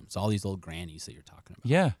victims, all these old grannies that you're talking about."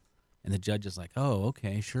 Yeah. And the judge is like, "Oh,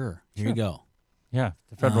 okay, sure. Here you go." Yeah.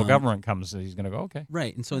 The federal government comes and he's going to go, okay.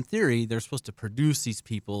 Right. And so in theory, they're supposed to produce these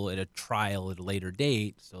people at a trial at a later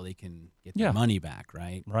date so they can get their Yeah. money back,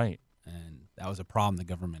 right? Right. And that was a problem the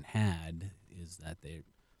government had, is that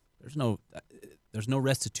there's no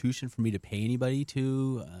restitution for me to pay anybody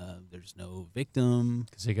to. There's no victim.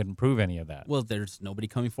 Because he couldn't prove any of that. Well, there's nobody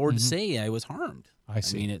coming forward to say I was harmed. I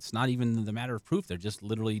see. I mean, it's not even the matter of proof. They're just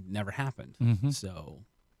literally never happened. So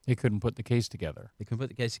They couldn't put the case together. they couldn't put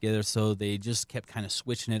the case together. So they just kept kind of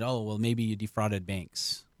switching it. Oh, well, maybe you defrauded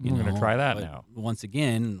banks. We're gonna try that But now. Once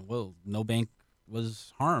again, well, no bank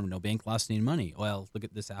was harmed. No bank lost any money. Well, look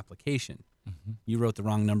at this application. Mm-hmm. You wrote the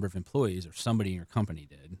wrong number of employees, or somebody in your company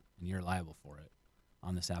did, and you're liable for it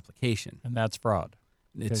on this application. And that's fraud.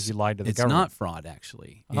 Because you lied to the It's government. not fraud,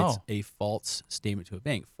 actually. It's Oh. a false statement to a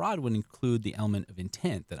bank. Fraud would include the element of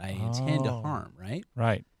intent, that I intend to Oh. harm, right?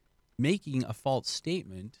 Right. Making a false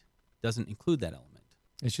statement doesn't include that element.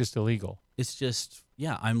 It's just illegal. It's just,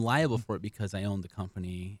 yeah, I'm liable for it because I own the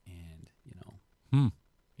company, and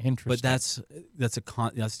Interesting. But that's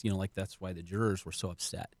that's why the jurors were so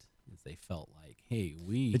upset, is they felt like, hey,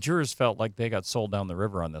 the jurors felt like they got sold down the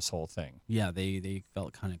river on this whole thing. yeah, they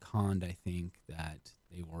felt kind of conned. I think that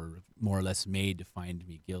they were more or less made to find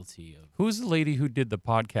me guilty of. Who's the lady who did the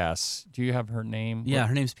podcast? Do you have her name? Yeah,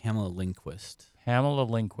 her name's Pamela Lindquist. Pamela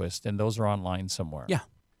Lindquist, and those are online somewhere. Yeah.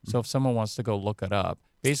 So if someone wants to go look it up,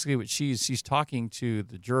 basically what she's talking to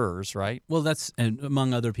the jurors, right? Well, that's, and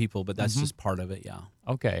among other people, but that's Mhm. just part of it. Yeah.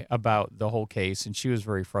 Okay, about the whole case, and she was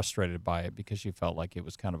very frustrated by it because she felt like it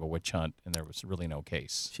was kind of a witch hunt and there was really no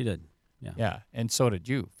case. She did. Yeah. Yeah, and so did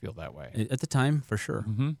you feel that way. At the time, for sure.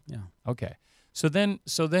 Mm-hmm. Yeah. Okay, so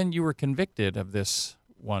then you were convicted of this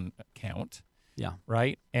one count, Yeah.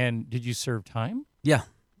 right? And did you serve time? Yeah.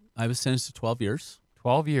 I was sentenced to 12 years.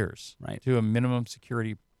 12 years, Right. to a minimum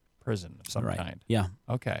security prison of some Right. kind. Yeah.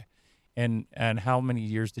 Okay, and how many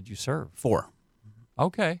years did you serve? 4.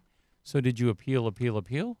 Okay, so did you appeal?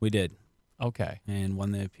 We did. Okay, And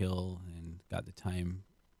won the appeal and got the time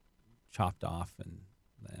chopped off, and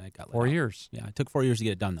then I got let 4 out. years. Yeah. It took 4 years to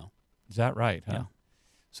get it done, though. Is that right? Huh? Yeah.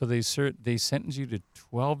 So they sentenced you to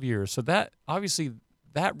 12 years. So that obviously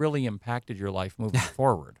that really impacted your life moving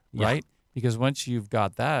forward, Yeah. right? Because once you've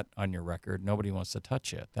got that on your record, nobody wants to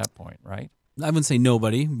touch you at that point, right? I wouldn't say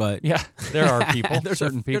nobody, but Yeah, there are people, there's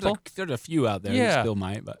certain people. There's a few out there Yeah. that still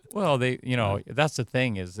might, but Well, that's the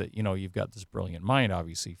thing is that you've got this brilliant mind,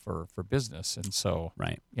 obviously for business, and so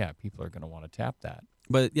right. yeah, people are going to want to tap that.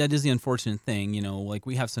 But yeah, it is the unfortunate thing, like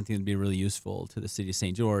we have something that'd be really useful to the city of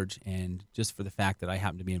St. George, and just for the fact that I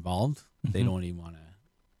happen to be involved, they Mhm. don't even want to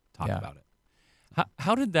talk Yeah. about it.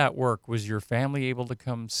 How did that work? Was your family able to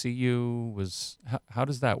come see you? How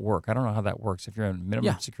does that work? I don't know how that works. If you're in minimum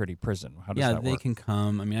Yeah. security prison, how does Yeah, that they work? can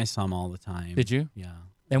come. I mean, I saw them all the time. Did you? Yeah.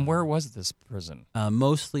 And where was this prison?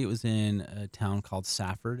 Mostly it was in a town called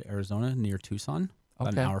Safford, Arizona, near Tucson,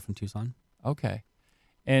 about Okay. an hour from Tucson. Okay.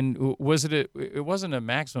 And was it wasn't a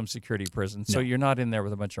maximum security prison, so No. you're not in there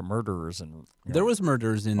with a bunch of murderers and There was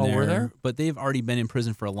murderers in Oh, there, were there? but they've already been in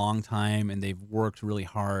prison for a long time, and they've worked really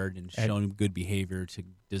hard and And- shown good behavior to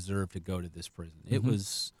deserve to go to this prison. It Mhm.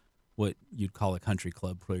 was what you'd call a country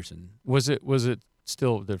club prison. was it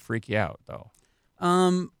still did it freak you out though?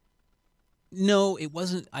 No, it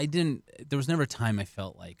wasn't. There was never a time I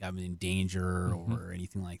felt like I'm in danger Mhm. or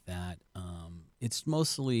anything like that. It's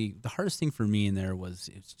mostly, the hardest thing for me in there was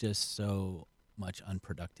it's just so much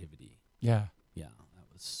unproductivity. Yeah. Yeah,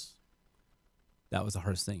 that was the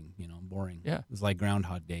hardest thing, boring. Yeah. It was like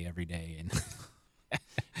Groundhog Day every day. And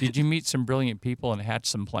Did you meet some brilliant people and hatch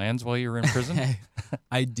some plans while you were in prison?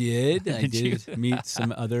 I did. I Did you? did meet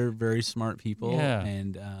some other very smart people. Yeah.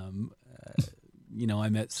 And, I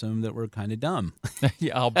met some that were kind of dumb.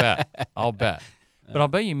 Yeah, I'll bet. But I'll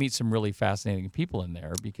bet you meet some really fascinating people in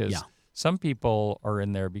there because Yeah. some people are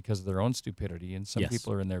in there because of their own stupidity, and some Yes.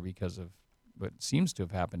 people are in there because of what seems to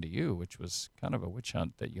have happened to you, which was kind of a witch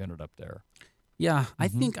hunt that you ended up there. Yeah, I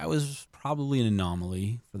Mhm. think I was probably an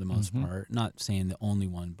anomaly for the most Mhm. part. Not saying the only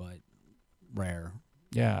one, but rare.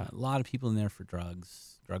 Yeah. A lot of people in there for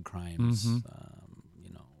drugs, drug crimes. Mhm.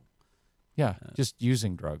 Yeah, Uh, just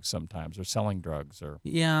using drugs sometimes or selling drugs or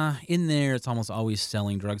Yeah, in there it's almost always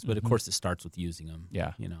selling drugs, but of Mhm. course it starts with using them.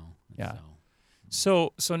 Yeah. and Yeah.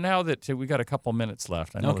 so- so now that we got a couple minutes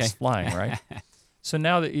left, I know Okay. it's flying, right? So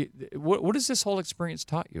now that what has this whole experience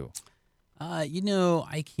taught you?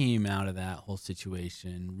 I came out of that whole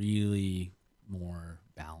situation really more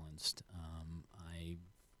balanced. I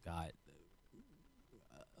got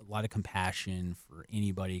a lot of compassion for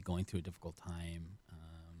anybody going through a difficult time,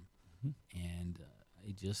 Mhm. and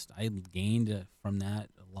I gained from that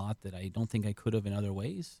a lot that I don't think I could have in other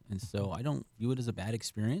ways, and so I don't view it as a bad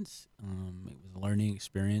experience. It was a learning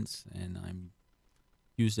experience, and I'm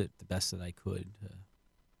used it the best that I could to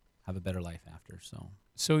have a better life after. So.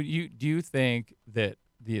 So do you think that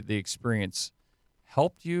the experience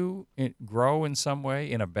helped you grow in some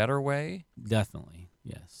way, in a better way? Definitely,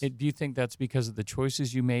 yes. Do you think that's because of the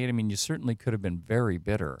choices you made? I mean, you certainly could have been very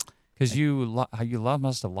bitter because you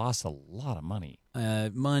must have lost a lot of money.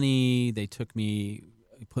 Money, they put me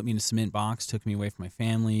in a cement box, took me away from my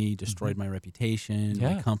family, destroyed my reputation,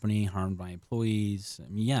 Yeah. my company, harmed my employees. I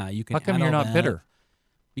mean, yeah, you can. How come add you're all not that bitter?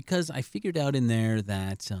 Because I figured out in there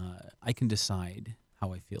that I can decide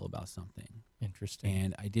how I feel about something. Interesting.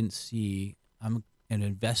 And I didn't see, I'm an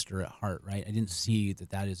investor at heart, right? I didn't see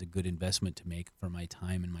that is a good investment to make for my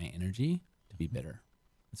time and my energy to be bitter.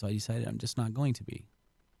 And so I decided I'm just not going to be.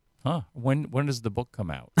 Huh. When does the book come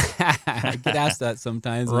out? I get asked that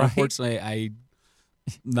sometimes. Right. And unfortunately,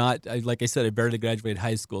 like I said, I barely graduated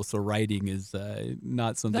high school, so writing is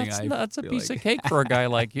not something That's a feel piece like. of cake for a guy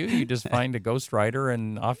like you. You just find a ghostwriter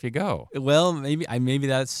and off you go. Well, maybe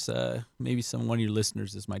that's maybe one of your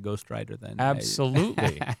listeners is my ghostwriter then.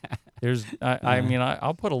 Absolutely.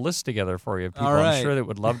 I'll put a list together for you of people All right. I'm sure that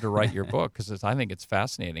would love to write your book because I think it's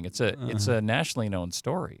fascinating. It's a nationally known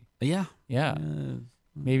story. Yeah. Yeah.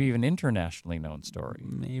 Maybe even internationally known story.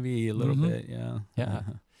 Maybe a little bit, yeah. Yeah.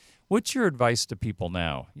 What's your advice to people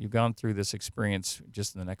now? You've gone through this experience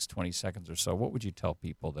just in the next 20 seconds or so. What would you tell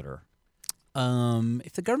people that are...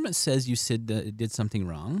 If the government says you did something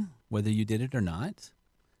wrong, whether you did it or not,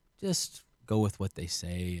 just go with what they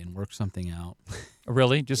say and work something out.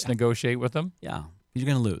 Really? Just negotiate with them? Yeah, because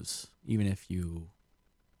you're going to lose, even if you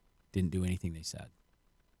didn't do anything they said.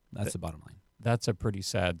 That's the bottom line. That's a pretty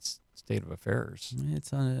sad state of affairs.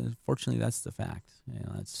 It's unfortunately that's the fact.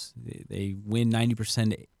 They win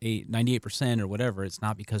 90%, 98% or whatever. It's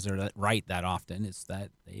not because they're right that often. It's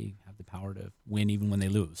that they have the power to win even when they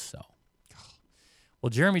lose. So,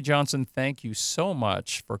 well, Jeremy Johnson, thank you so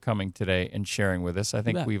much for coming today and sharing with us. I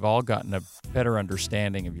think bet. we've all gotten a better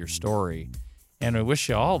understanding of your story, and I wish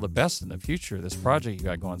you all the best in the future. This project you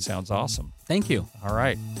got going sounds awesome. thank you. All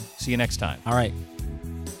right, see you next time. All right.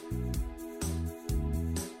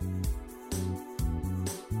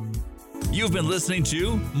 You've been listening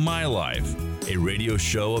to My Life, a radio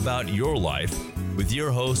show about your life with your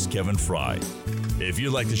host, Kevin Fry. If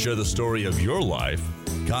you'd like to share the story of your life,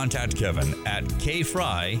 contact Kevin at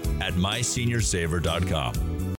kfry@myseniorsaver.com.